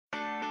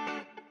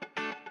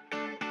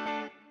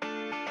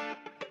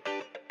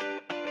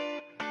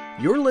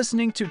You're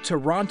listening to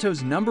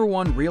Toronto's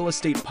 #1 real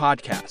estate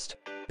podcast,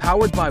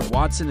 powered by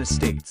Watson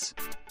Estates.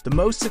 The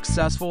most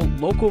successful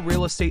local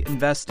real estate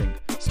investing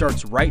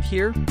starts right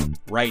here,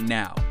 right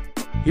now.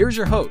 Here's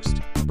your host,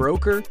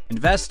 broker,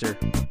 investor,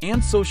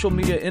 and social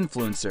media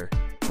influencer,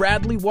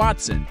 Bradley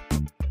Watson.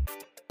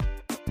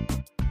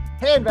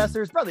 Hey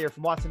investors, Bradley here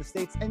from Watson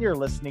Estates, and you're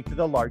listening to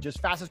the largest,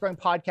 fastest growing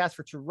podcast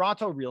for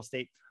Toronto real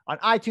estate on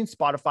iTunes,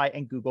 Spotify,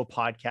 and Google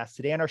Podcasts.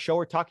 Today on our show,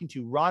 we're talking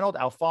to Ronald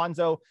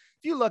Alfonso.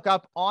 If you look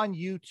up on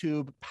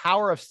YouTube,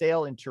 Power of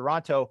Sale in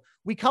Toronto,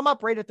 we come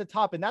up right at the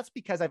top. And that's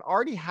because I've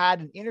already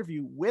had an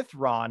interview with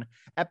Ron,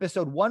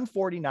 episode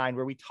 149,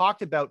 where we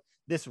talked about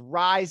this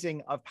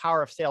rising of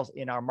power of sales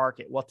in our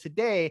market. Well,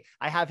 today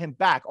I have him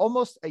back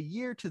almost a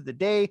year to the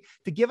day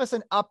to give us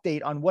an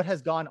update on what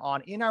has gone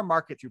on in our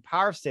market through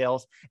power of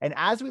sales. And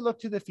as we look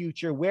to the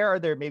future, where are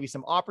there maybe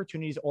some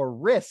opportunities or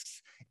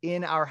risks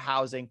in our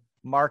housing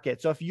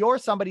market? So if you're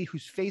somebody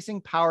who's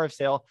facing power of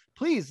sale,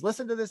 please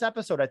listen to this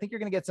episode. I think you're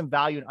going to get some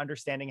value in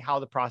understanding how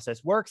the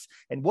process works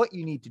and what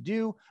you need to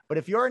do. But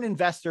if you're an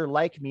investor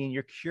like me and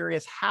you're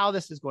curious how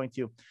this is going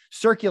to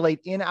circulate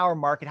in our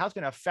market, how it's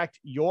going to affect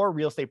your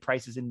real estate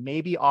prices and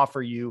maybe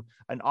offer you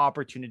an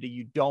opportunity,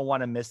 you don't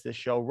want to miss this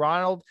show.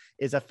 Ronald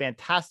is a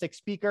fantastic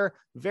speaker,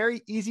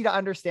 very easy to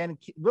understand,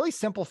 really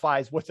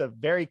simplifies what's a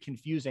very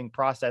confusing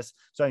process.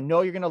 So I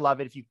know you're going to love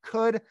it. If you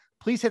could,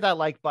 please hit that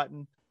like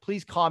button.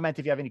 Please comment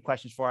if you have any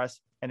questions for us,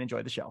 and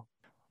enjoy the show.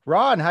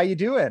 Ron, how you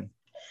doing?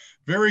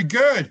 Very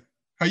good.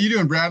 How you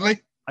doing,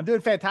 Bradley? I'm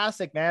doing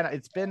fantastic, man.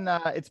 It's been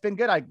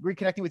good. I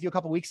reconnecting with you a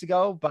couple of weeks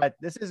ago, but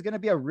this is going to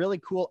be a really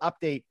cool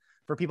update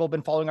for people who've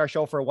been following our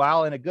show for a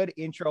while, and a good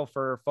intro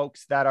for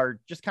folks that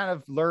are just kind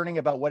of learning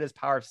about what is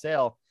power of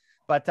sale.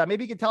 But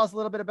maybe you can tell us a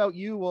little bit about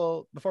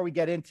you before we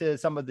get into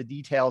some of the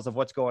details of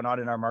what's going on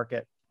in our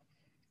market.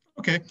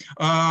 Okay.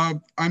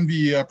 I'm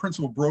the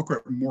principal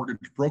broker at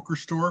Mortgage Broker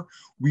Store.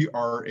 We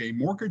are a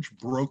mortgage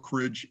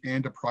brokerage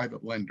and a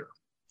private lender.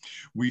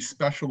 We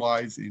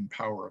specialize in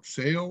power of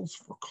sales,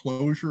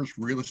 foreclosures,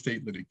 real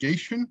estate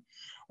litigation.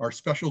 Our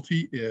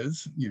specialty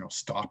is,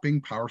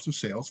 stopping powers of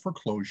sales,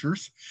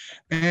 foreclosures,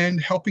 and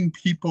helping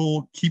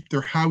people keep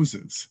their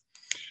houses.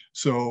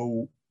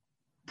 So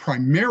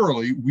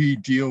primarily, we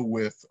deal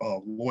with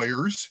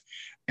lawyers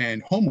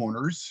and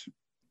homeowners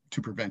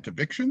to prevent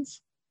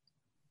evictions,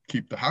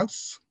 keep the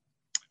house,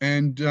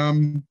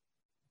 and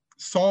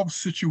solve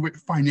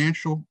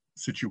financial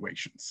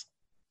situations.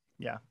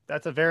 Yeah,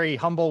 that's a very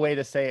humble way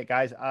to say it,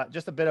 guys.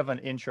 Just a bit of an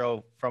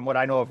intro from what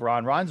I know of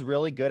Ron. Ron's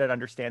really good at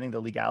understanding the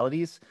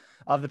legalities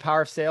of the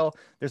power of sale.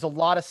 There's a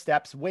lot of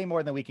steps, way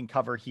more than we can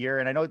cover here.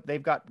 And I know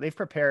they've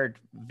prepared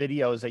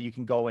videos that you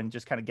can go and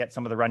just kind of get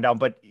some of the rundown,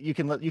 but you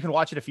can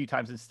watch it a few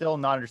times and still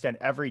not understand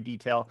every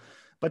detail.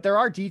 But there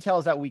are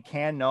details that we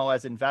can know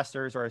as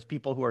investors or as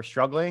people who are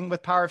struggling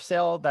with power of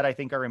sale that I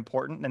think are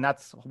important. And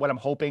that's what I'm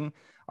hoping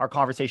our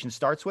conversation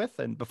starts with.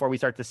 And before we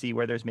start to see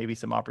where there's maybe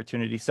some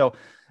opportunity. So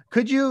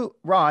could you,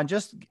 Ron,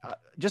 just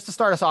to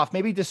start us off,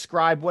 maybe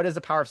describe what is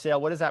the power of sale?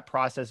 What does that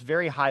process,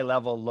 very high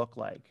level, look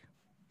like?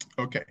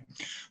 Okay.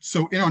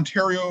 So in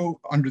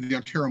Ontario, under the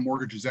Ontario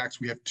Mortgages Act,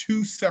 we have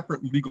two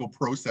separate legal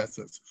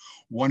processes.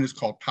 One is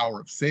called power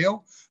of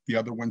sale. The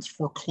other one's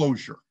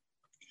foreclosure.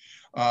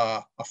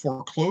 A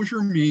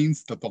foreclosure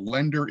means that the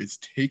lender is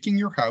taking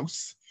your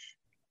house,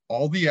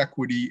 all the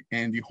equity,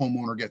 and the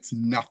homeowner gets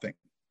nothing.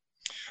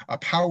 A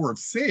power of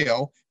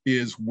sale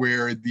is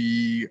where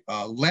the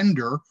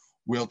lender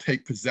will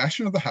take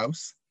possession of the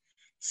house,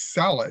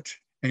 sell it,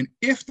 and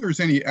if there's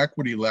any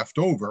equity left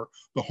over,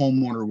 the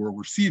homeowner will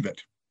receive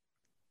it.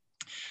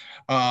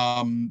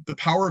 The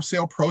power of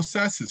sale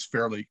process is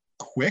fairly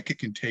quick. It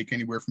can take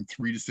anywhere from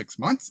 3 to 6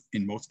 months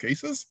in most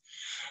cases.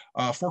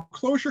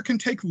 Foreclosure can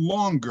take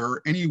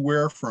longer,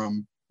 anywhere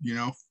from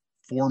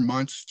 4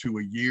 months to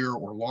a year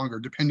or longer,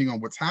 depending on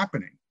what's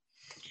happening.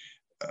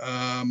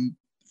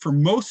 For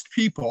most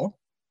people,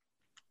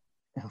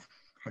 or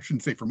I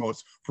shouldn't say for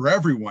most, for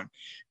everyone,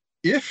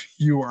 if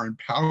you are in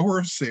power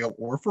of sale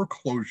or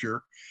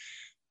foreclosure,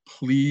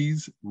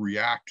 please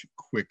react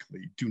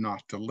quickly. Do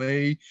not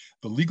delay.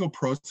 The legal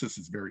process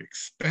is very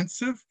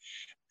expensive.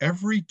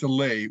 Every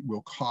delay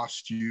will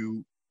cost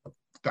you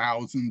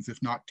thousands,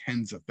 if not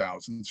tens of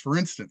thousands. For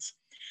instance,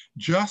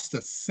 just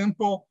a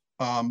simple,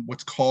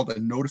 what's called a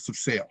notice of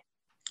sale.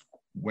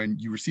 When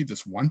you receive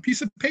this one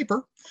piece of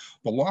paper,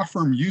 the law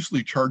firm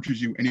usually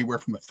charges you anywhere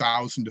from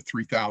 $1,000 to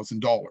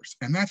 $3,000.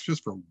 And that's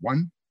just for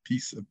one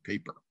piece of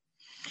paper.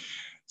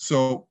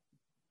 So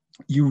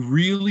you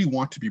really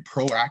want to be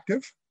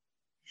proactive.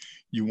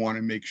 You want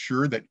to make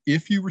sure that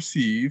if you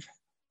receive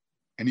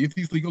any of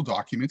these legal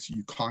documents, you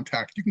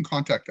can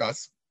contact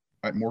us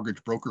at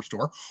Mortgage Broker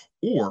Store,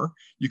 or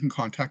you can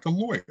contact a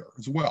lawyer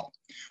as well.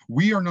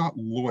 We are not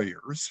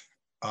lawyers.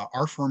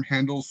 Our firm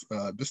handles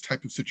this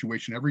type of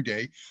situation every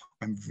day.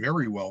 I'm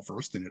very well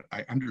versed in it.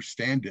 I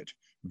understand it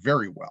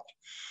very well.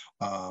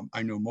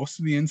 I know most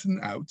of the ins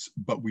and outs,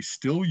 but we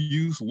still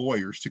use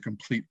lawyers to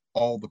complete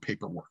all the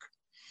paperwork.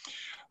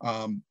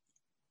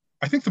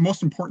 I think the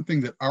most important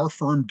thing that our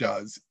firm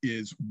does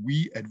is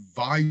we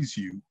advise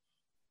you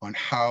on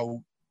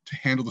how to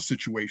handle the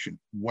situation.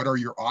 What are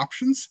your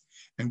options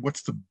and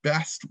what's the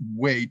best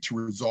way to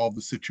resolve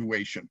the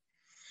situation?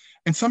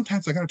 And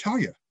sometimes I got to tell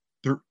you,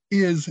 there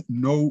is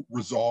no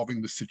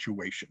resolving the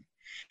situation.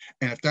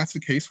 And if that's the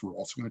case, we're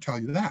also going to tell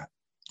you that.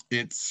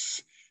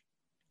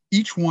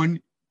 Each one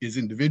is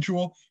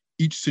individual.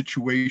 Each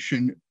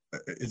situation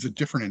is a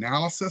different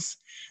analysis,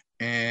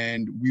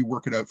 and we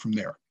work it out from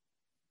there.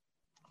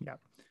 Yeah.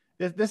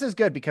 This is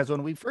good because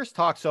when we first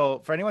talked, so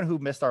for anyone who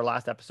missed our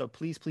last episode,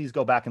 please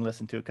go back and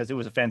listen to it because it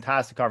was a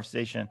fantastic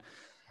conversation.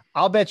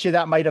 I'll bet you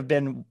that might have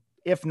been,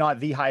 if not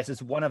the highest,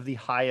 it's one of the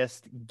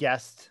highest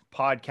guest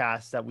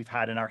podcasts that we've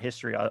had in our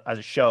history as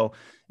a show.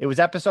 It was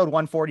episode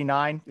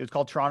 149. It was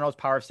called Toronto's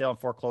Power of Sale and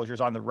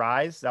Foreclosures on the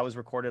Rise. That was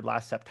recorded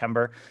last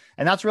September.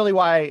 And that's really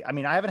why, I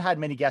mean, I haven't had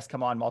many guests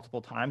come on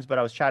multiple times, but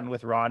I was chatting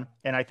with Ron.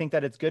 And I think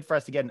that it's good for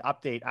us to get an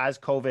update as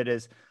COVID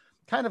is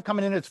kind of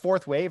coming in its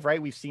fourth wave,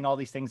 right? We've seen all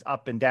these things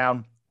up and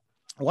down.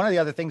 One of the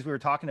other things we were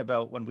talking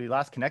about when we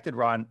last connected,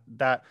 Ron,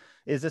 that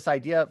is this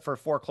idea for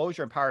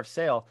foreclosure and power of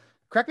sale.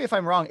 Correct me if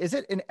I'm wrong. Is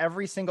it in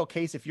every single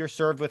case, if you're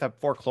served with a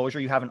foreclosure,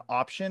 you have an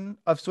option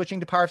of switching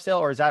to power of sale,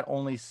 or is that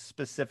only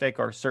specific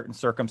or certain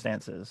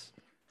circumstances?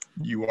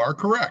 You are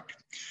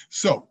correct.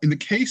 So in the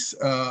case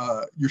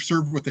you're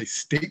served with a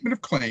statement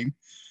of claim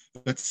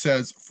that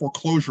says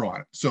foreclosure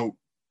on it. So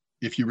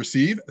if you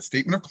receive a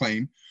statement of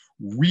claim,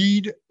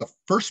 read the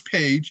first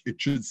page.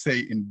 It should say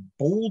in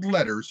bold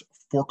letters,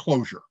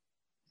 foreclosure.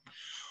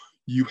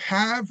 You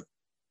have,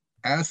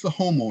 as the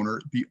homeowner,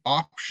 the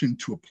option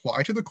to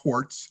apply to the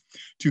courts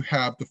to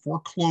have the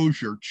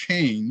foreclosure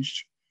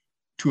changed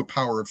to a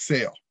power of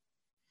sale.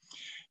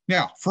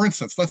 Now, for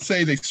instance, let's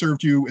say they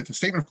served you with a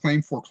statement of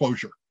claim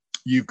foreclosure.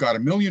 You've got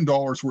 $1 million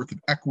worth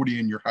of equity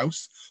in your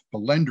house. The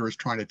lender is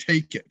trying to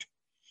take it.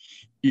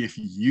 If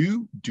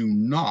you do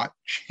not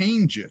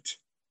change it,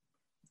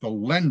 the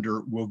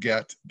lender will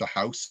get the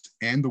house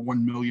and the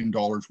 $1 million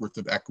worth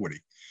of equity.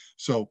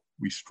 So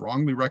we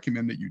strongly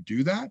recommend that you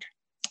do that.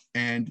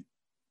 And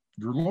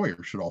your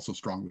lawyer should also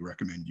strongly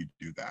recommend you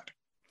do that.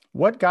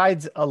 What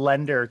guides a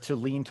lender to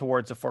lean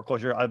towards a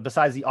foreclosure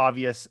besides the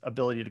obvious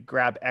ability to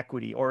grab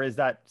equity? Or is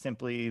that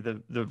simply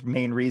the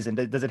main reason?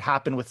 Does it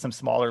happen with some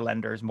smaller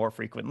lenders more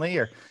frequently?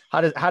 Or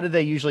how do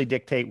they usually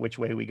dictate which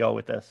way we go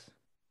with this?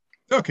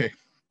 Okay.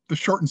 The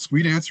short and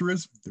sweet answer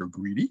is they're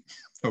greedy.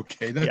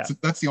 Okay.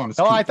 That's the honest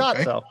truth. Oh, I thought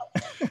so.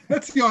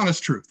 That's the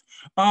honest truth.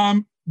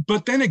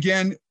 But then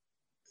again,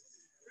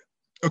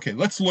 okay,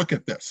 let's look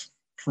at this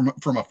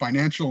from a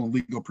financial and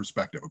legal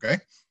perspective, okay?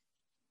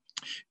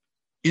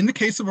 In the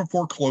case of a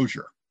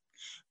foreclosure,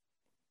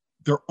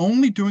 they're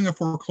only doing a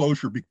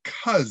foreclosure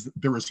because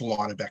there is a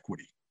lot of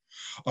equity.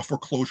 A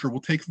foreclosure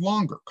will take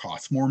longer,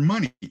 cost more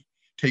money,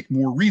 take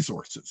more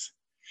resources.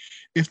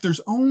 If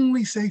there's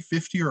only, say,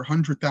 $50,000 or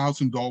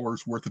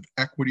 $100,000 worth of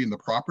equity in the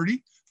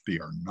property, they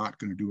are not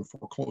going to do a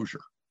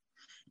foreclosure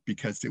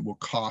because it will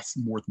cost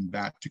more than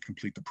that to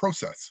complete the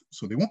process.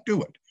 So they won't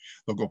do it.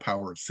 They'll go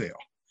power of sale.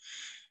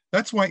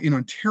 That's why in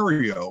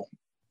Ontario,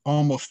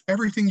 almost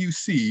everything you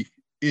see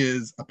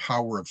is a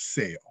power of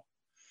sale,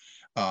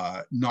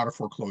 not a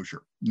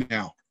foreclosure.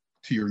 Now,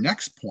 to your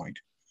next point,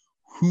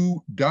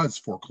 who does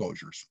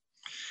foreclosures?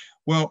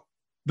 Well,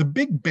 the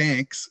big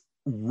banks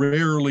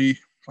rarely,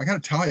 I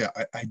got to tell you,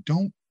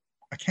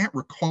 I can't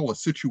recall a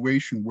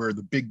situation where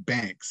the big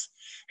banks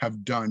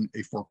have done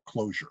a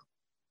foreclosure.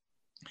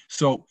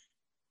 So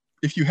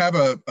if you have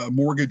a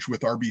mortgage with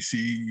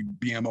RBC,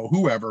 BMO,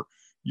 whoever,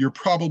 you're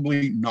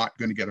probably not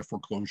going to get a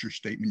foreclosure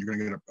statement. You're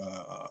going to get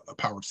a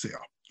power of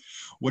sale.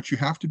 What you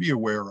have to be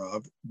aware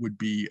of would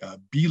be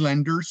B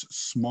lenders,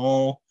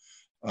 small,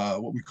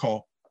 what we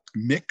call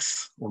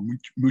mix or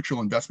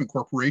mutual investment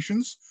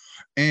corporations,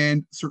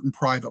 and certain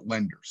private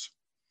lenders.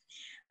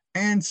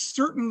 And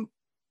certain,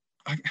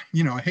 I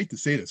hate to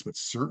say this, but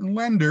certain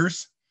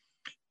lenders,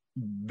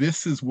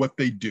 this is what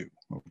they do,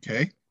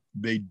 okay?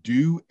 They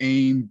do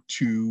aim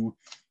to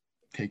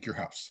take your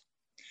house.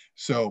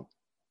 So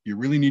you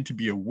really need to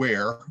be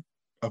aware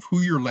of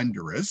who your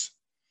lender is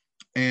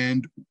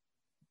and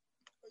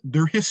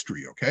their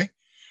history, okay?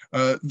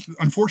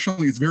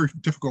 Unfortunately, it's very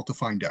difficult to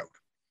find out.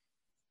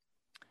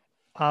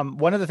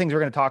 One of the things we're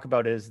going to talk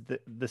about is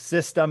the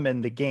system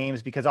and the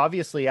games, because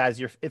obviously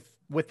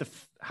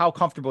how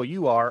comfortable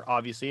you are,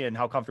 obviously, and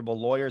how comfortable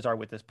lawyers are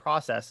with this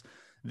process,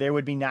 there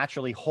would be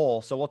naturally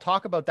holes. So we'll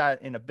talk about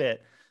that in a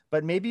bit,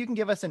 but maybe you can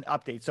give us an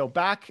update. So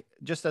back,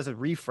 just as a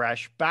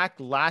refresh, back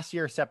last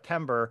year,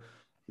 September,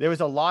 there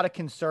was a lot of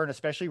concern,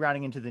 especially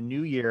rounding into the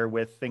new year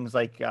with things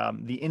like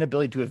the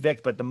inability to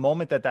evict. But the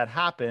moment that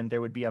happened,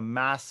 there would be a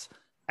mass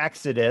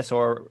exodus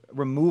or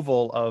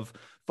removal of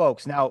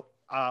folks. Now,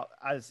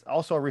 as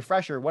also a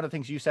refresher, one of the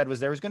things you said was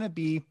there was going to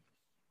be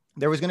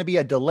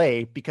a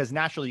delay because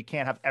naturally you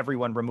can't have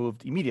everyone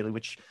removed immediately,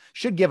 which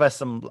should give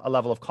us a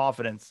level of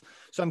confidence.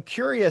 So I'm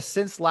curious,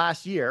 since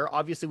last year,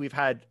 obviously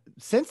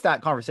since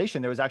that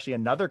conversation, there was actually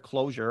another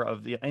closure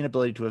of the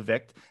inability to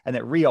evict and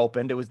it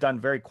reopened. It was done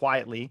very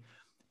quietly.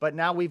 But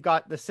now we've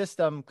got the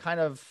system kind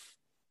of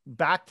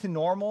back to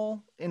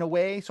normal in a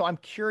way? So I'm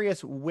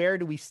curious, where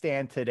do we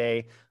stand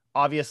today?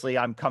 Obviously,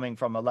 I'm coming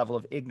from a level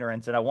of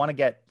ignorance, and I want to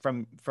get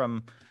from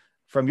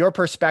your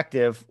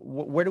perspective,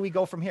 where do we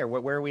go from here?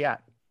 Where are we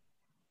at?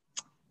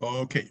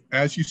 Okay,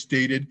 as you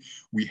stated,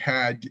 we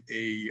had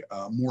a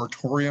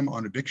moratorium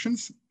on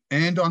evictions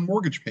and on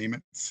mortgage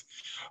payments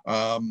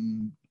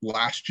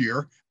last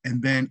year.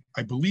 And then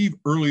I believe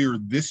earlier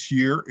this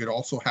year, it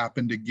also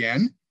happened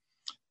again.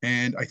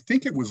 And I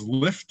think it was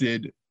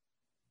lifted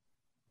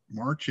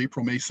March,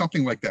 April, May,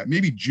 something like that,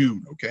 maybe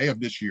June, okay, of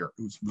this year,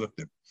 it was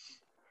lifted.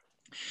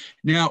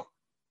 Now,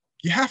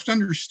 you have to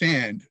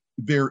understand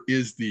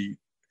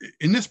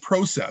in this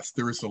process,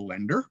 there is the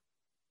lender,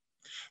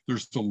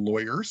 there's the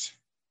lawyers,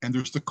 and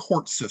there's the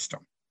court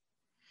system.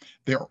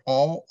 They're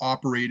all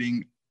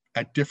operating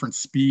at different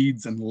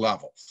speeds and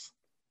levels.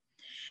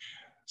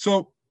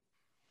 So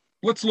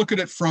let's look at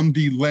it from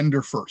the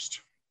lender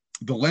first.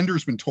 The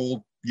lender's been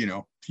told,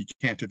 he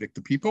can't evict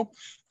the people.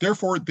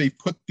 Therefore, they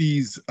put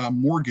these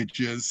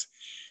mortgages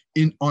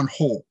on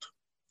hold.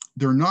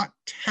 They're not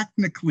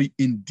technically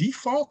in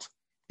default,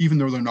 even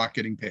though they're not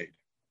getting paid.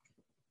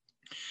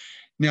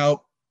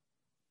 Now,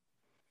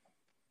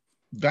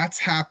 that's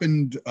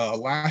happened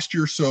last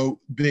year. So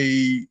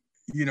they,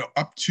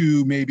 up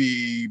to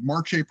maybe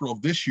March, April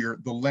of this year,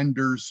 the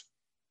lenders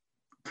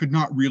could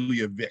not really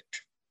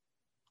evict.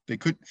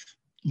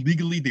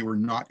 Legally, they were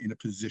not in a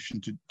position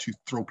to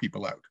throw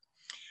people out.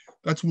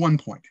 That's one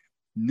point.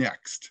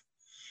 Next,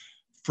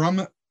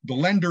 from the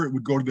lender, it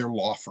would go to their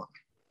law firm.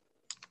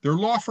 Their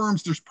law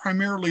firms, there's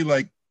primarily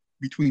like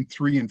between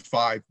 3 and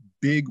 5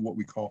 big, what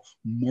we call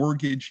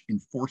mortgage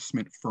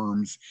enforcement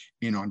firms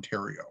in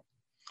Ontario.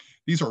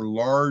 These are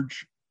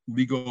large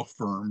legal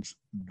firms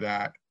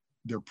that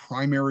their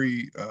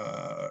primary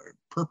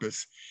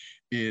purpose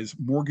is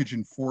mortgage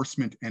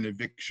enforcement and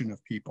eviction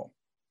of people.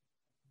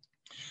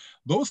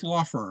 Those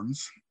law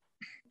firms,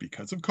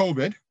 because of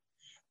COVID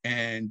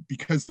and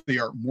because they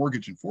are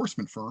mortgage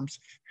enforcement firms,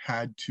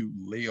 had to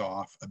lay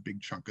off a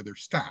big chunk of their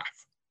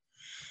staff.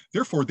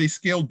 Therefore, they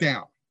scaled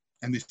down,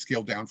 and they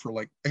scaled down for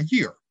like a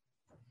year.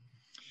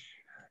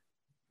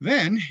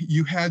 Then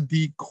you had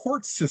the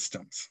court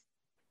systems.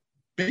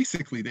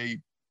 Basically,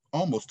 they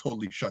almost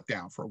totally shut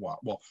down for a while.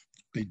 Well,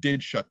 they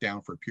did shut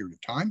down for a period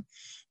of time.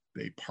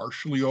 They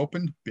partially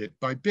opened bit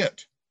by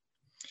bit.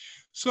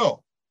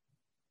 So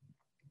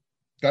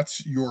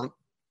that's your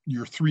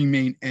 3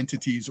 main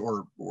entities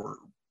or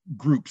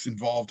groups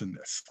involved in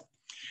this.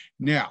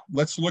 Now,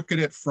 let's look at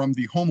it from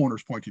the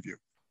homeowner's point of view.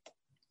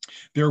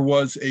 There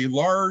was a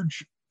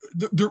large,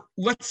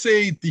 let's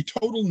say the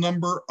total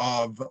number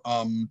of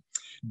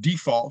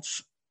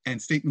defaults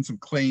and statements of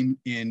claim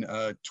in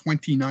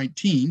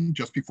 2019,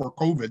 just before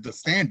COVID, the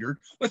standard,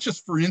 let's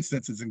just, for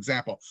instance, as an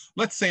example,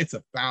 let's say it's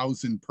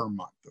 1,000 per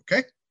month,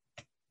 okay?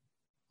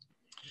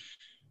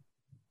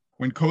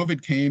 When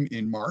COVID came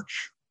in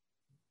March,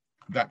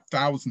 that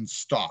 1,000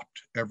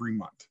 stopped every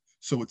month.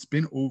 So it's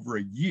been over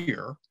a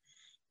year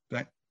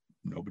that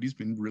nobody's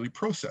been really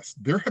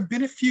processed. There have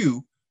been a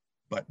few,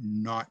 but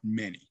not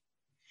many.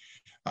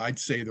 I'd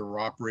say they're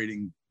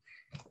operating,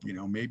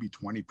 maybe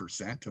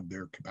 20% of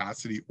their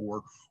capacity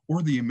or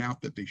the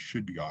amount that they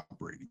should be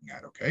operating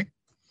at, okay?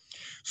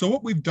 So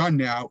what we've done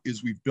now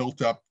is we've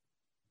built up,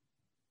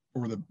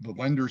 or the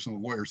lenders and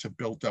the lawyers have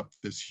built up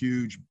this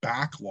huge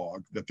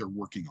backlog that they're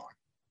working on.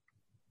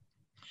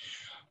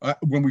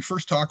 When we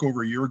first talked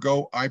over a year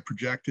ago, I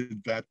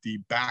projected that the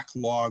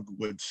backlog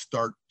we'd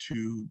start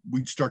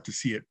to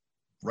see it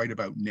right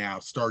about now,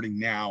 starting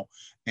now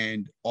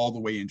and all the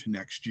way into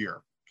next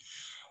year.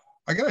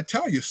 I got to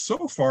tell you,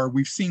 so far,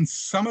 we've seen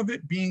some of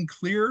it being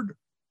cleared,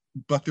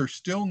 but they're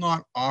still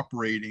not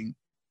operating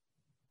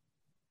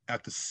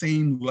at the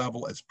same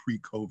level as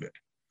pre-COVID.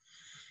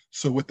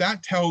 So what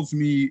that tells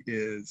me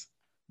is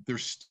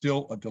there's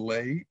still a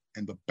delay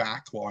and the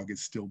backlog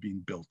is still being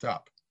built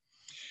up.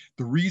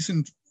 The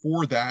reason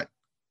for that,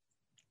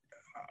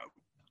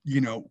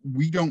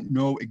 we don't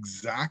know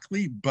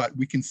exactly, but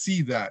we can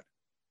see that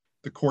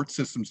the court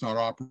system's not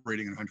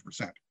operating at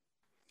 100%.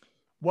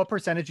 What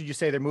percentage did you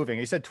say they're moving?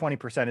 You said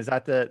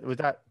 20%. Was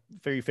that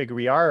where you figure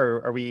we are,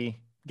 or are we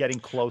getting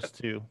close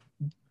to?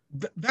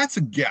 That's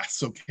a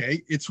guess,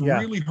 okay? It's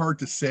really hard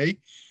to say.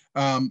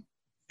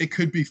 It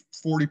could be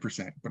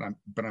 40%, but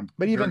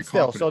even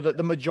still, confident. So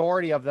the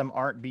majority of them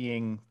aren't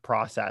being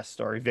processed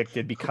or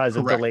evicted because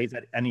of delays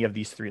at any of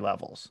these 3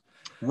 levels.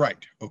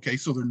 Right. Okay.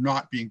 So they're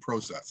not being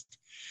processed.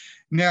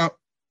 Now,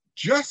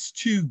 just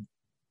to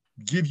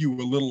give you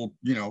a little,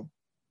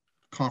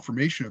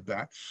 confirmation of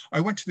that, I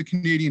went to the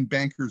Canadian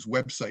Bankers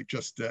website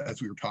just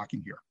as we were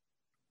talking here.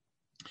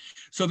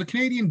 So the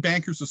Canadian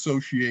Bankers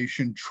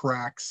Association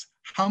tracks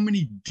how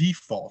many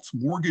defaults,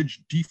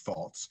 mortgage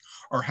defaults,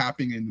 are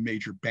happening in the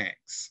major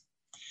banks.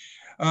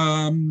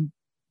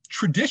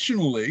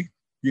 Traditionally,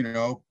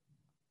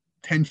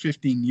 10,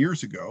 15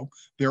 years ago,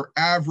 their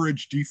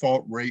average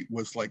default rate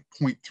was like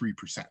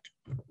 0.3%.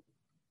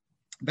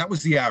 That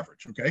was the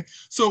average, okay?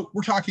 So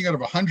we're talking out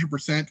of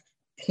 100%,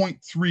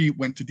 0.3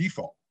 went to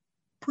default.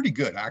 Pretty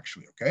good,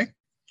 actually, okay?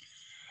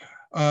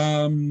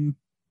 For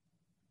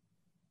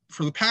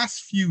the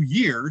past few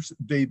years,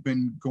 they've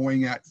been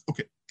going at,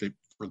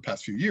 for the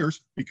past few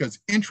years, because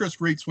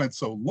interest rates went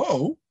so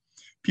low,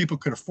 people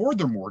could afford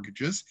their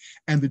mortgages,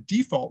 and the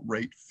default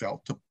rate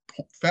fell to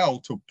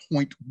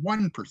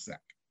 0.1%.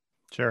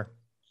 Sure.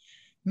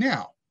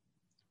 Now,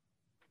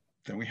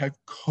 then we had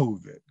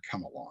COVID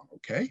come along,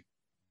 okay?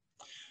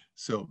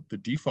 So the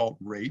default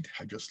rate,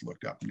 I just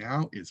looked up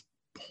now, is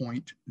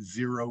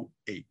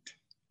 0.08.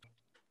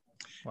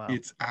 Wow.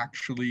 It's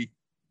actually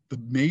the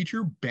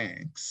major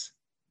banks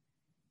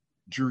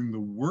during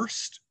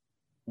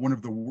one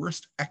of the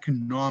worst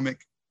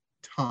economic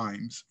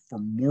times for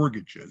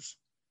mortgages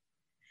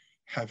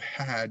have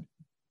had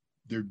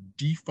their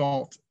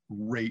default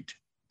rate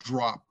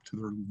drop to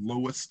their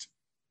lowest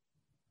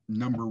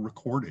number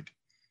recorded.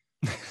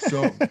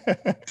 So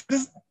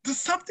does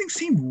something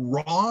seem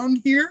wrong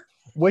here?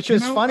 Which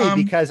is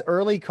funny because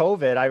early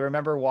COVID, I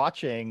remember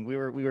watching, we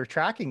were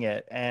tracking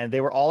it, and they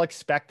were all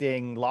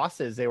expecting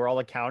losses. They were all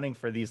accounting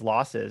for these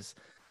losses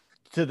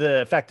to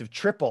the effect of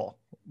triple,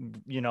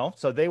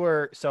 so they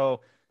were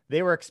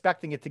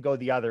expecting it to go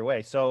the other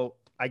way. So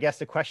I guess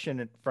the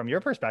question from your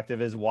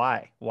perspective is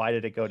why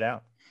did it go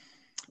down?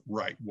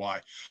 Right.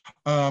 Why?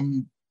 We're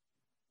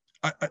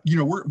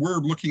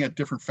looking at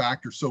different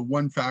factors. So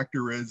one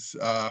factor is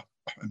a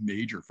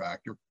major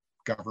factor,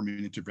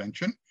 government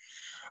intervention.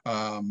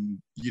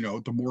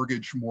 The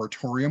mortgage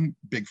moratorium,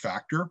 big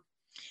factor.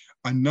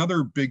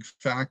 Another big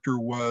factor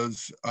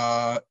was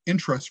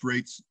interest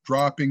rates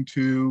dropping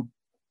to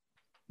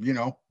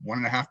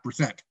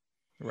 1.5%.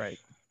 Right.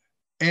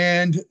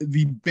 And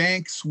the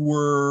banks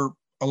were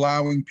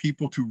allowing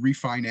people to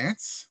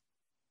refinance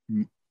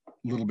a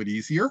little bit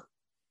easier.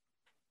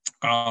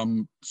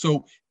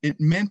 So it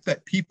meant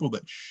that people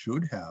that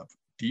should have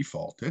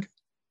defaulted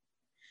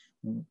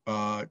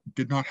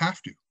did not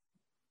have to.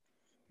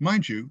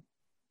 Mind you,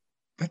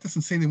 that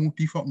doesn't say they won't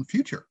default in the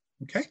future,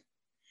 okay?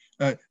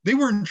 They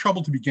were in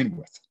trouble to begin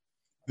with.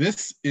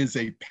 This is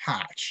a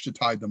patch to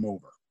tide them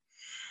over.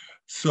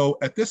 So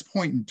at this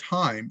point in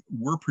time,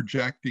 we're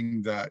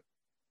projecting that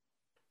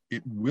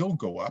it will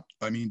go up.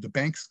 I mean, the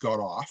banks got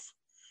off.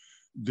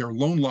 Their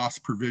loan loss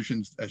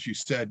provisions, as you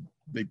said,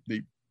 they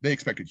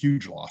expected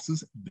huge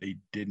losses. They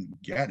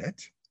didn't get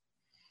it.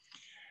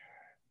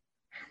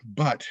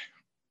 But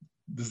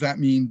does that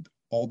mean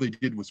all they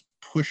did was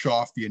push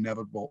off the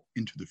inevitable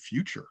into the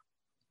future?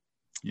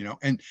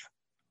 And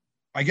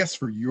I guess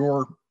for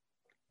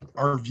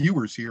our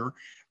viewers here,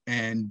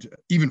 and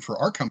even for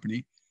our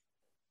company,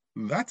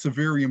 that's a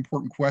very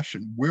important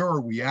question. Where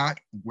are we at?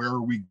 Where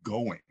are we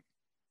going?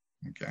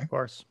 Okay. Of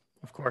course.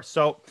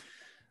 So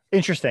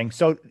interesting.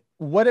 So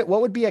what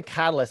would be a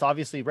catalyst?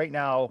 Obviously, right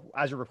now,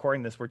 as you're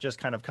recording this, we're just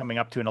kind of coming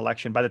up to an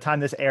election. By the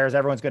time this airs,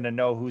 everyone's going to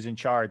know who's in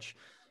charge.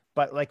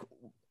 But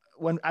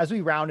as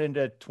we round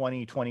into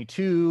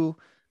 2022,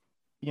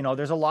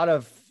 there's a lot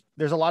of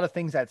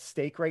things at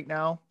stake right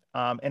now.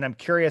 And I'm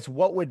curious,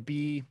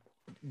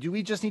 do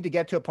we just need to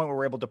get to a point where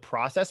we're able to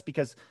process?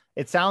 Because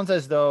it sounds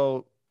as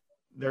though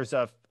there's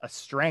a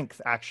strength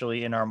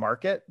actually in our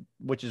market,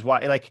 which is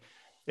why,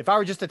 if I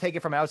were just to take it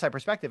from an outside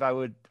perspective, I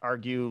would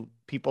argue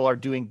people are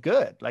doing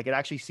good. It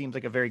actually seems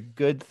like a very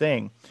good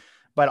thing.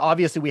 But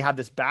obviously we have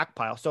this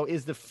backpile. So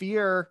is the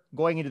fear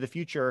going into the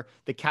future,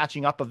 the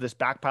catching up of this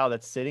backpile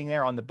that's sitting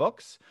there on the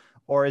books?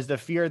 Or is the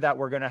fear that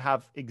we're going to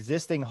have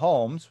existing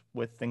homes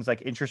with things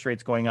like interest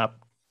rates going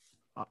up,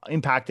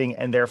 impacting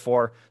and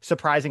therefore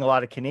surprising a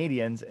lot of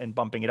Canadians and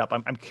bumping it up?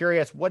 I'm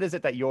curious, what is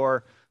it that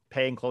you're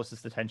paying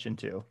closest attention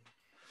to?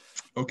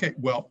 Okay,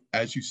 well,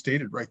 as you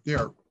stated right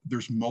there,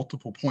 there's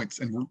multiple points,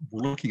 and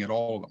we're looking at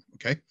all of them,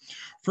 okay?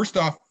 First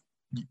off,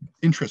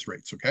 interest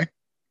rates, okay?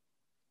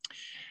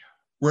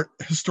 We're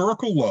at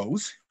historical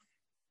lows.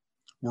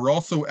 We're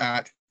also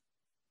at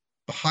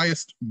the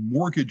highest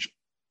mortgage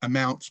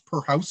amounts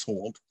per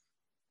household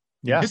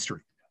in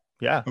history.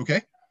 Yeah.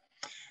 Okay.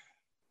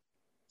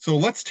 So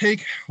let's say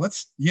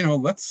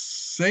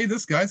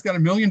this guy's got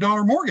 $1 million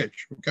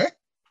mortgage, okay?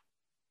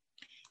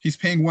 He's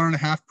paying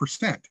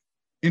 1.5%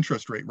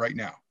 interest rate right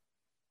now.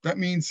 That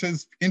means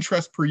his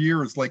interest per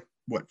year is like,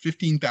 what,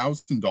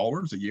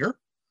 $15,000 a year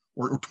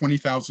or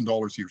 $20,000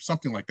 a year,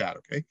 something like that,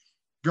 okay?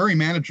 Very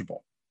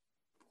manageable.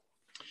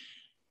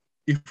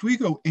 If we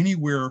go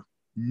anywhere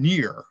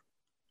near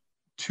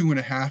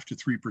 2.5% to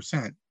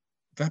 3%,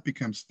 that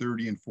becomes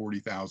 $30,000 and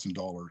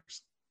 $40,000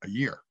 a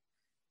year.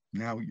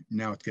 Now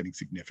it's getting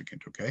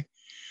significant, okay?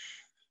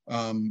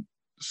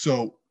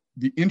 So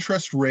the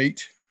interest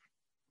rate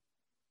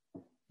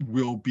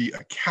will be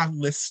a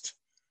catalyst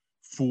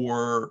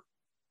for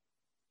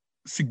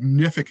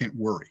significant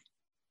worry.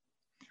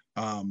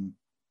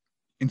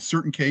 In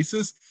certain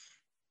cases,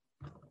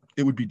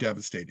 it would be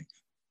devastating.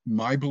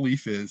 My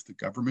belief is the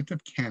government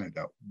of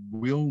Canada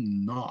will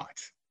not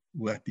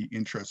let the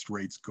interest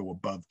rates go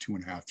above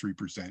 2.5%,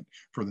 3%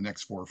 for the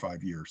next 4 or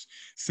 5 years,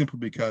 simply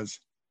because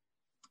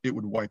it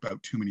would wipe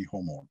out too many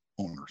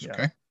homeowners.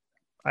 Okay.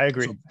 I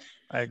agree. So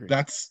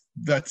that's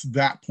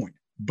that point.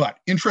 But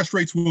interest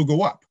rates will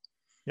go up.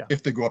 Yeah.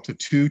 If they go up to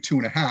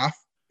 2.5,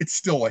 it's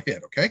still a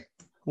hit. Okay.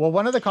 Well,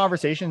 one of the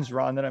conversations,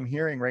 Ron, that I'm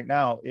hearing right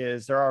now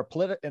is there are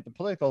at the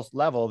political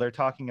level, they're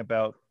talking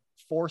about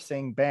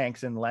forcing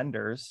banks and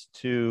lenders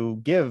to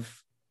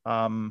give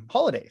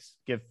holidays,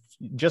 give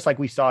just like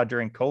we saw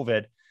during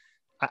COVID.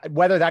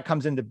 Whether that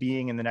comes into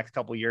being in the next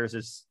couple of years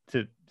is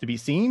to be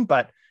seen,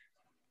 but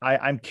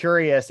I'm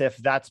curious if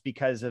that's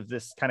because of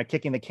this kind of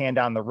kicking the can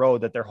down the road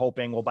that they're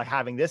hoping, well, by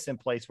having this in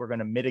place, we're going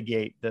to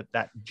mitigate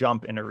that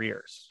jump in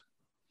arrears.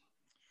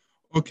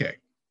 Okay,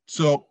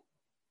 so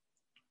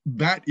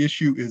that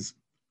issue is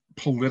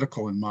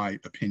political, in my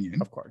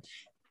opinion. Of course,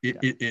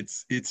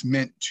 it's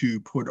meant to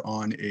put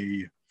on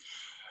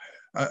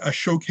a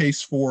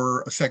showcase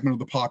for a segment of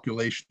the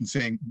population,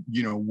 saying,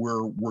 you know,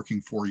 we're working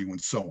for you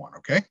and so on.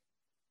 Okay,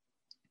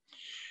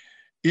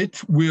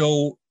 it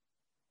will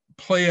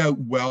play out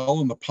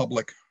well in the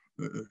public,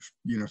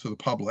 you know, to the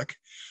public,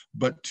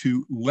 but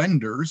to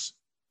lenders,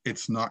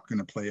 it's not going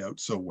to play out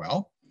so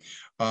well.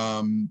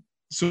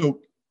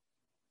 So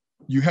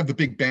you have the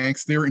big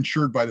banks, they're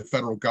insured by the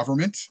federal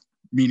government,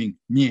 meaning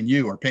me and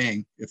you are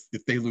paying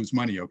if they lose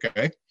money,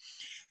 okay?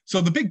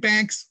 So the big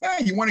banks,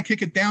 you want to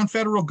kick it down,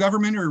 federal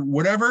government or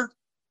whatever,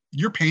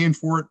 you're paying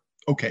for it,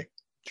 okay.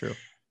 True.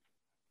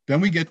 Then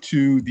we get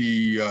to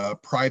the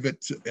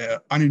private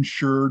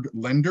uninsured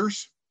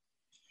lenders.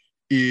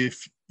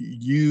 If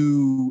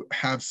you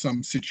have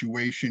some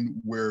situation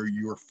where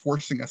you're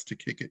forcing us to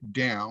kick it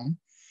down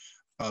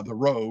the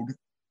road,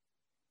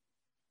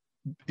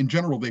 in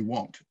general, they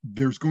won't.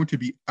 There's going to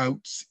be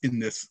outs in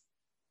this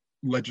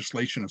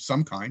legislation of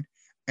some kind,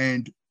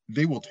 and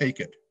they will take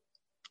it,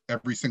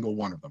 every single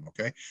one of them,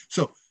 okay?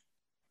 So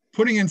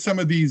putting in some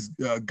of these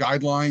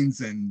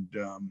guidelines and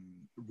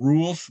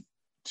rules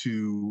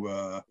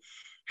to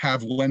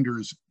have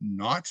lenders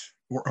not,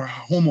 or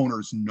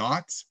homeowners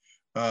not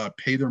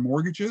pay their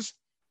mortgages,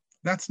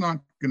 that's not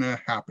going to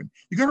happen.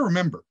 You got to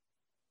remember,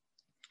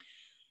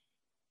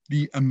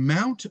 the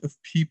amount of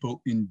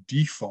people in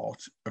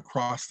default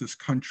across this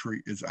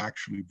country is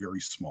actually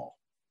very small.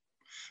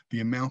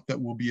 The amount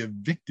that will be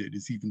evicted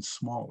is even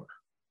smaller.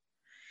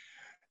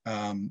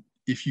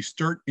 If you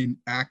start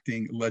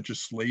enacting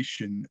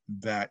legislation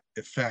that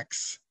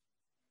affects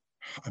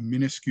a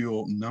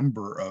minuscule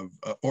number of,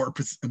 or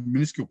a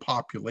minuscule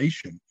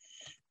population,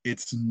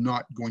 it's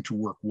not going to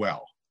work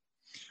well.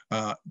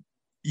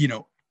 You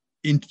know,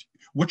 in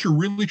what you're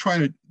really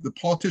trying to, the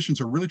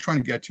politicians are really trying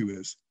to get to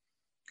is,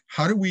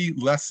 how do we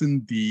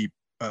lessen the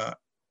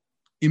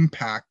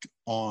impact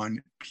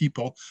on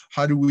people?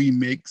 How do we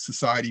make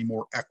society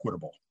more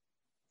equitable?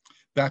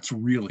 That's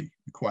really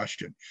the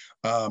question.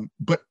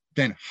 But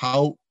then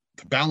how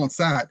to balance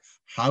that,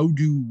 how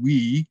do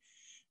we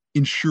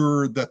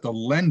ensure that the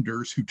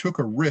lenders who took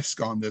a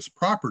risk on this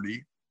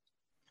property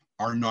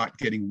are not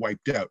getting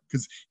wiped out?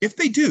 Because if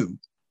they do,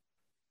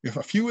 if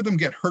a few of them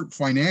get hurt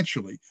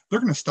financially,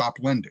 they're going to stop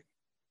lending.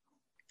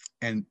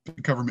 And the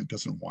government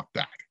doesn't want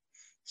that.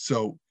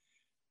 So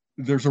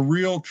there's a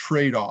real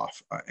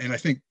trade-off. And I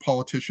think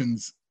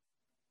politicians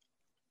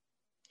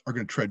are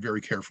going to tread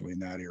very carefully in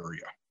that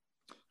area.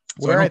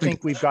 So Where I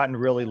think we've gotten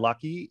really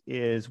lucky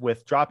is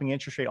with dropping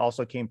interest rate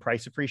also came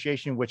price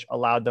appreciation, which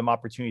allowed them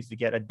opportunities to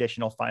get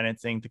additional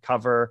financing to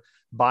cover,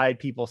 buy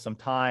people some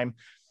time.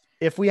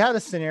 If we had a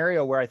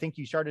scenario where I think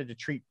you started to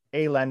treat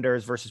A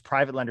lenders versus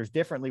private lenders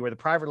differently, where the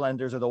private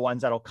lenders are the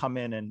ones that'll come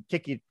in and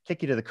kick you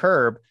to the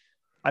curb.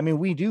 I mean,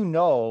 we do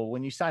know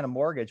when you sign a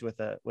mortgage with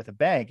a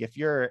bank, if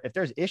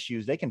there's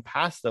issues, they can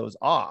pass those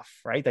off,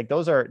 right? Like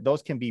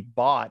those can be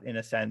bought in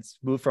a sense,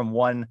 moved from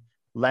one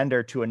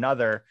lender to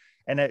another.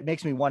 And it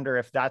makes me wonder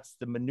if that's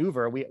the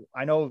maneuver.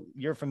 I know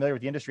you're familiar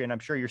with the industry and I'm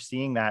sure you're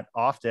seeing that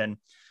often,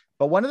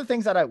 but one of the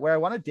things where I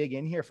want to dig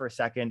in here for a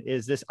second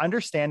is this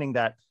understanding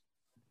that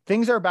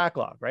things are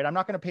backlogged, right? I'm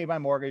not going to pay my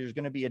mortgage. There's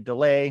going to be a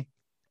delay.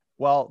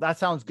 Well, that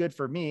sounds good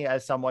for me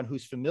as someone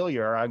who's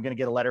familiar. I'm going to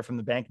get a letter from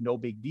the bank, no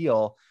big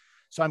deal.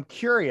 So I'm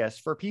curious,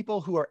 for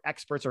people who are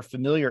experts or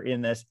familiar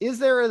in this, is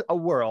there a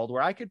world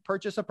where I could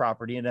purchase a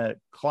property in a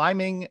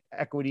climbing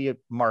equity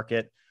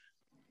market,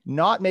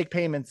 not make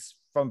payments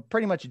from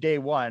pretty much day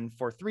one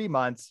for 3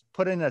 months,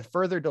 put in a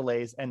further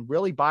delays, and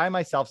really buy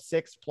myself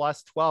 6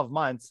 plus 12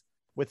 months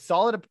with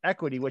solid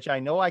equity, which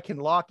I know I can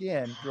lock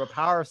in through a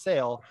power of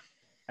sale.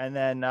 And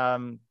then,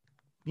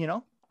 you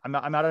know, I'm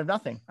out of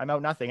nothing. I'm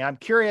out nothing. I'm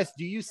curious,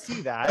 do you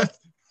see that?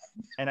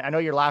 And I know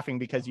you're laughing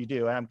because you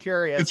do. And I'm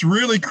curious. It's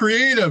really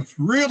creative,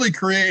 really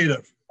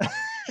creative.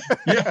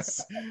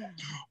 Yes.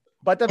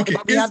 But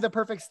we have the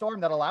perfect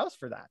storm that allows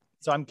for that.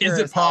 So I'm curious.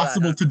 Is it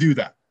possible to do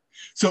that?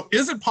 So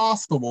is it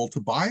possible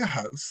to buy a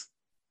house,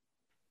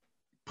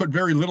 put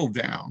very little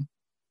down,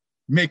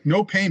 make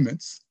no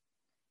payments,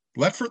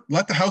 let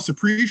the house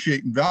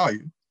appreciate in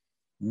value,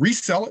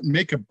 resell it and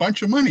make a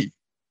bunch of money?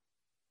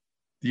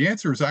 The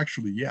answer is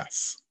actually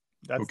yes.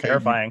 That's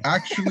terrifying. You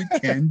actually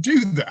can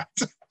do that.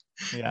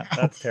 Yeah,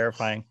 that's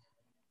terrifying.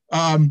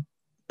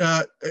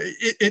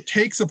 It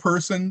takes a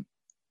person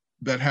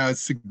that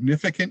has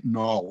significant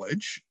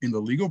knowledge in the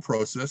legal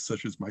process,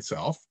 such as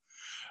myself.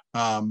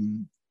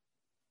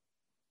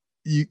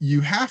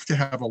 You have to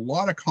have a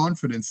lot of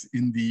confidence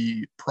in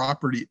the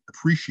property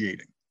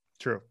appreciating.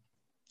 True.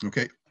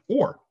 Okay.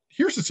 Or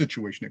here's a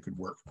situation that could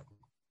work.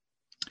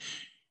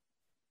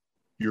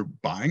 You're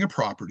buying a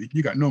property,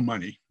 you got no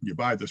money, you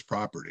buy this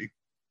property,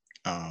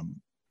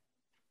 and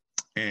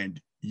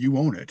you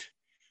own it,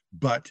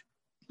 but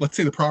let's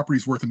say the property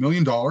is worth $1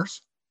 million.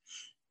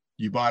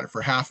 You bought it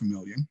for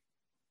 $500,000.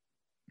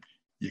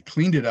 You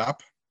cleaned it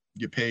up,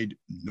 you paid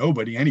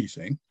nobody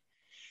anything,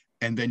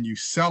 and then you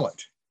sell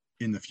it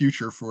in the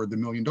future for the $1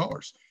 million.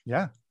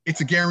 Yeah. It's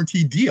a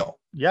guaranteed deal.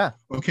 Yeah.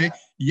 Okay.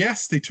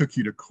 Yes, they took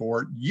you to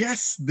court.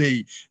 Yes,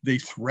 they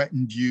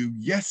threatened you.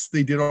 Yes,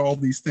 they did all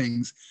these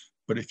things.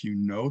 But if you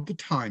know the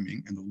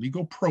timing and the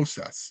legal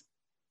process,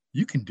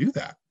 you can do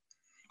that.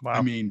 Wow.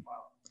 I mean,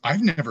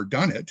 I've never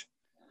done it.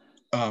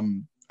 I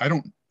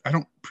don't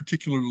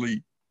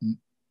particularly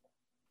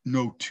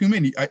know too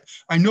many.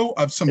 I know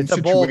of some it's a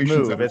situations.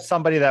 Bold move. It's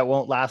somebody that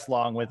won't last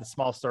long with a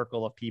small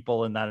circle of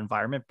people in that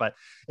environment. But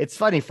it's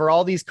funny, for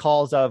all these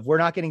calls of we're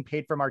not getting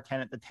paid from our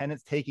tenant, the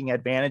tenant's taking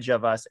advantage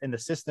of us, and the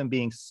system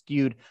being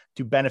skewed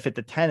to benefit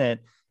the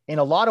tenant. In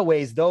a lot of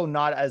ways, though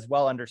not as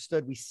well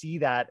understood, we see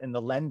that in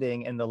the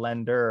lending and the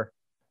lender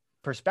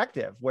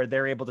perspective, where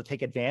they're able to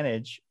take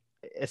advantage,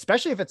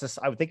 especially if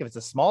I would think if it's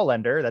a small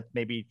lender that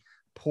maybe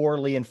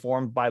poorly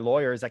informed by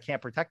lawyers that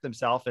can't protect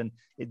themselves and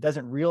it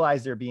doesn't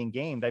realize they're being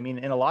gamed. I mean,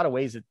 in a lot of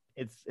ways,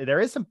 there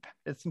is some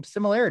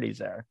similarities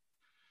there.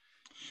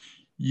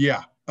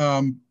 Yeah.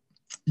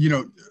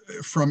 You're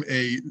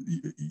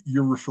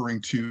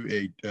referring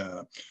to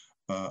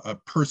a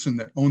person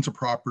that owns a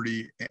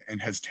property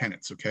and has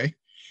tenants. Okay.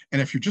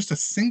 And if you're just a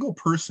single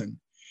person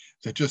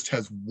that just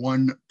has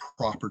one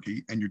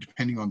property and you're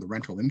depending on the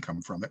rental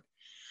income from it,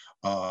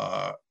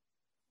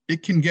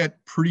 it can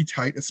get pretty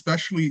tight,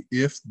 especially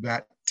if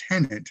that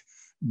tenant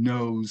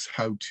knows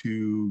how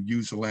to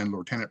use the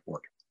landlord-tenant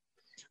board.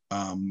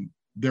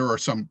 There are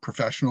some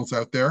professionals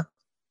out there.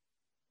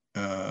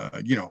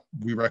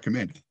 We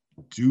recommend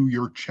do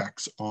your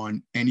checks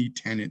on any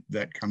tenant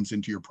that comes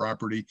into your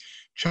property.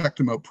 Check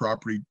them out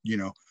properly.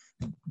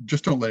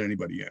 Just don't let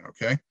anybody in.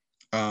 Okay.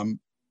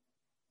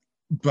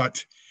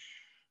 But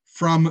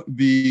from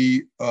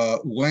the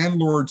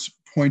landlord's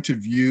point of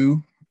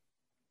view,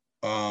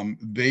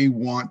 they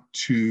want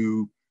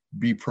to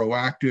be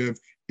proactive.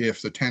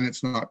 If the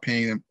tenant's not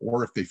paying them,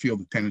 or if they feel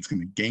the tenant's going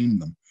to game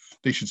them,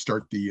 they should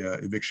start the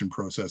eviction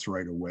process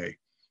right away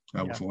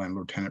with the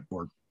landlord-tenant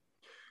board.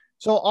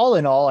 So all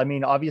in all, I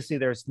mean, obviously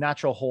there's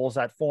natural holes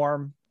that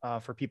form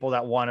for people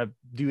that want to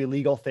do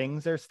illegal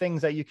things. There's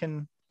things that you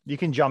can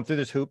jump through.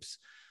 There's hoops.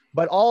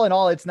 But all in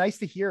all, it's nice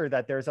to hear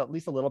that there's at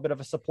least a little bit of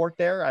a support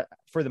there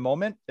for the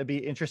moment. It'd be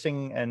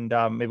interesting, and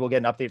maybe we'll get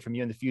an update from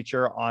you in the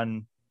future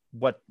on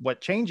what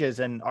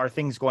changes, and are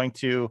things going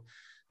to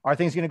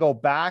go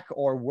back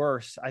or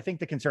worse? I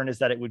think the concern is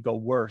that it would go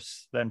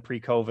worse than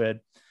pre-COVID.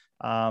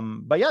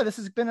 But yeah, this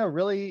has been a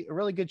really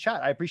good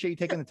chat. I appreciate you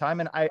taking the time.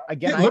 And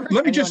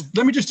let me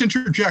just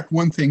interject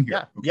one thing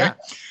here. Yeah.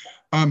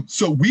 Okay.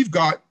 So we've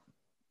got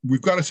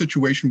a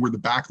situation where the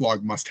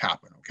backlog must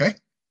happen. Okay.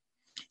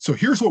 So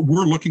here's what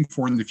we're looking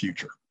for in the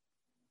future.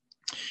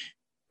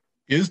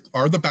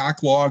 Are the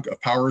backlog of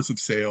powers of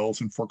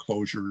sales and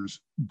foreclosures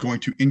going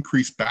to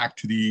increase back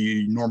to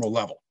the normal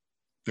level?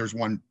 There's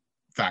one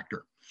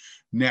factor.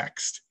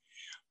 Next,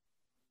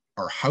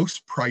 are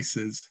house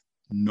prices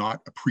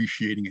not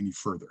appreciating any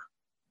further?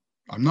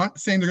 I'm not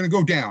saying they're going to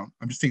go down.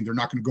 I'm just saying they're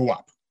not going to go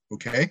up.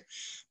 Okay.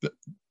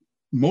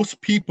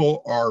 Most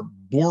people are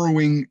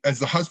borrowing, as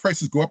the house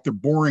prices go up, they're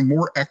borrowing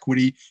more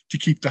equity to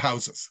keep the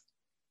houses.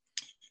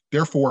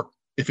 Therefore,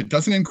 if it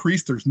doesn't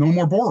increase, there's no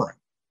more borrowing.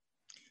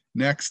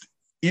 Next,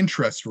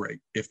 interest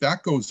rate. If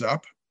that goes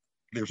up,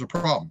 there's a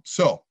problem.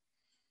 So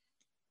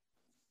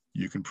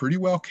you can pretty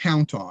well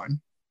count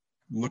on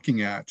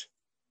looking at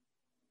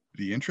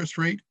the interest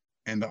rate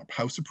and the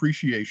house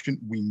appreciation.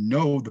 We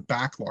know the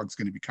backlog is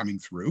going to be coming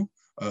through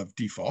of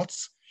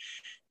defaults.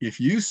 If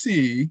you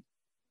see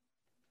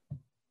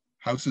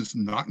houses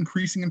not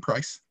increasing in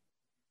price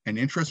and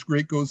interest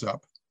rate goes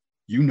up,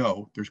 you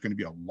know there's going to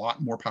be a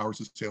lot more powers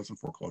of sales and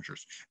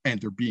foreclosures, and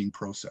they're being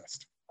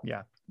processed.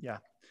 Yeah.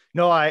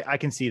 No, I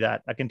can see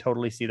that. I can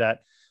totally see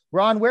that.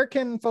 Ron, where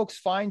can folks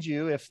find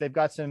you if they've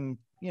got some,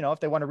 if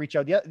they want to reach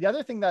out? The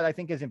other thing that I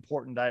think is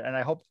important, and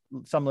I hope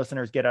some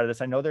listeners get out of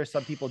this, I know there's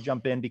some people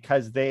jump in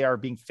because they are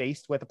being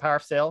faced with a power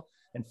of sale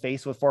and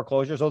faced with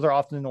foreclosures. Those are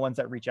often the ones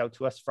that reach out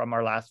to us from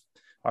our last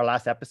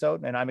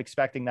episode. And I'm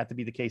expecting that to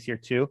be the case here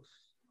too.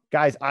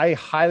 Guys, I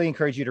highly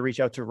encourage you to reach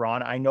out to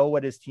Ron. I know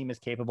what his team is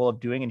capable of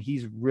doing, and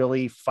he's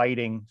really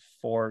fighting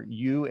for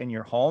you and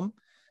your home.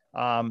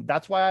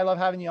 That's why I love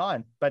having you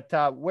on. But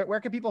where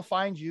can people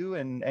find you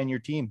and your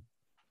team?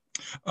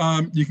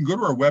 You can go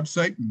to our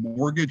website,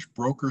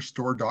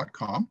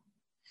 mortgagebrokerstore.com.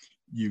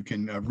 You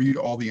can read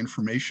all the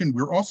information.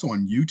 We're also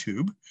on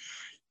YouTube,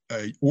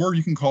 or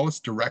you can call us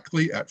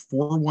directly at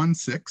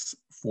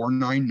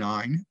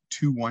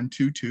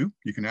 416-499-2122.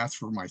 You can ask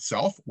for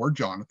myself or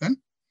Jonathan.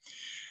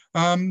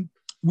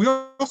 We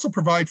also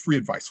provide free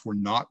advice. We're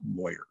not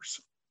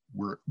lawyers.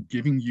 We're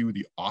giving you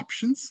the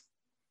options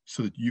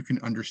so that you can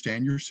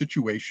understand your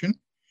situation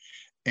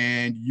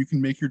and you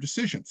can make your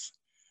decisions.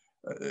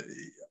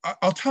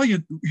 I'll tell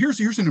you, here's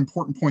an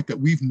important point that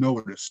we've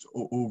noticed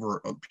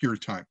over a period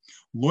of time.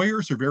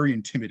 Lawyers are very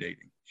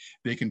intimidating.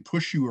 They can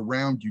push you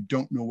around. You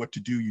don't know what to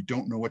do. You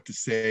don't know what to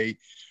say.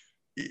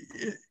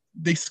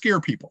 They scare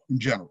people in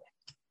general.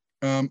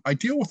 I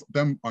deal with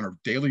them on a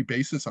daily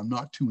basis. I'm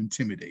not too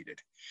intimidated.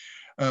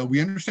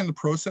 We understand the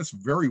process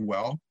very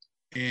well,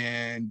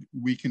 and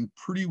we can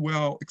pretty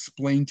well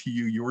explain to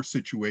you your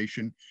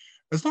situation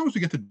as long as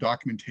we get the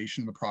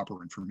documentation and the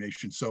proper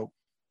information. So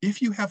if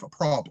you have a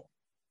problem,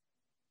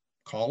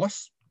 call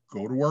us,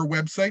 go to our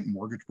website,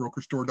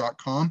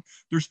 mortgagebrokerstore.com.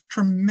 There's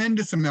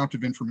tremendous amount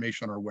of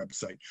information on our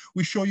website.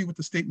 We show you what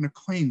the statement of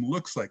claim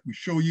looks like. We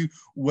show you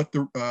what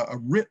a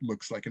writ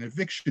looks like, an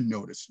eviction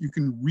notice. You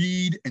can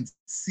read and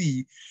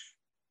see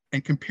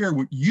and compare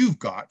what you've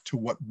got to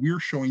what we're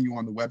showing you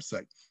on the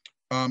website.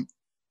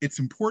 It's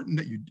important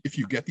that if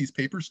you get these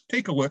papers,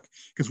 take a look,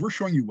 because we're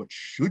showing you what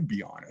should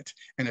be on it.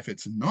 And if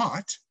it's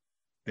not,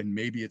 then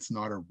maybe it's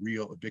not a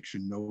real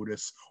eviction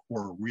notice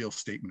or a real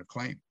statement of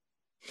claim.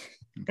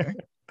 Okay.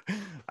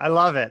 I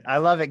love it. I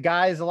love it.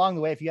 Guys, along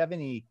the way, if you have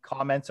any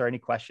comments or any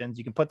questions,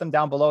 you can put them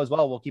down below as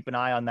well. We'll keep an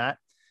eye on that.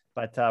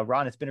 But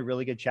Ron, it's been a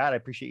really good chat. I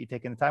appreciate you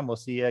taking the time. We'll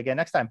see you again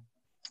next time.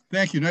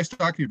 Thank you. Nice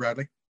talking to you,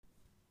 Bradley.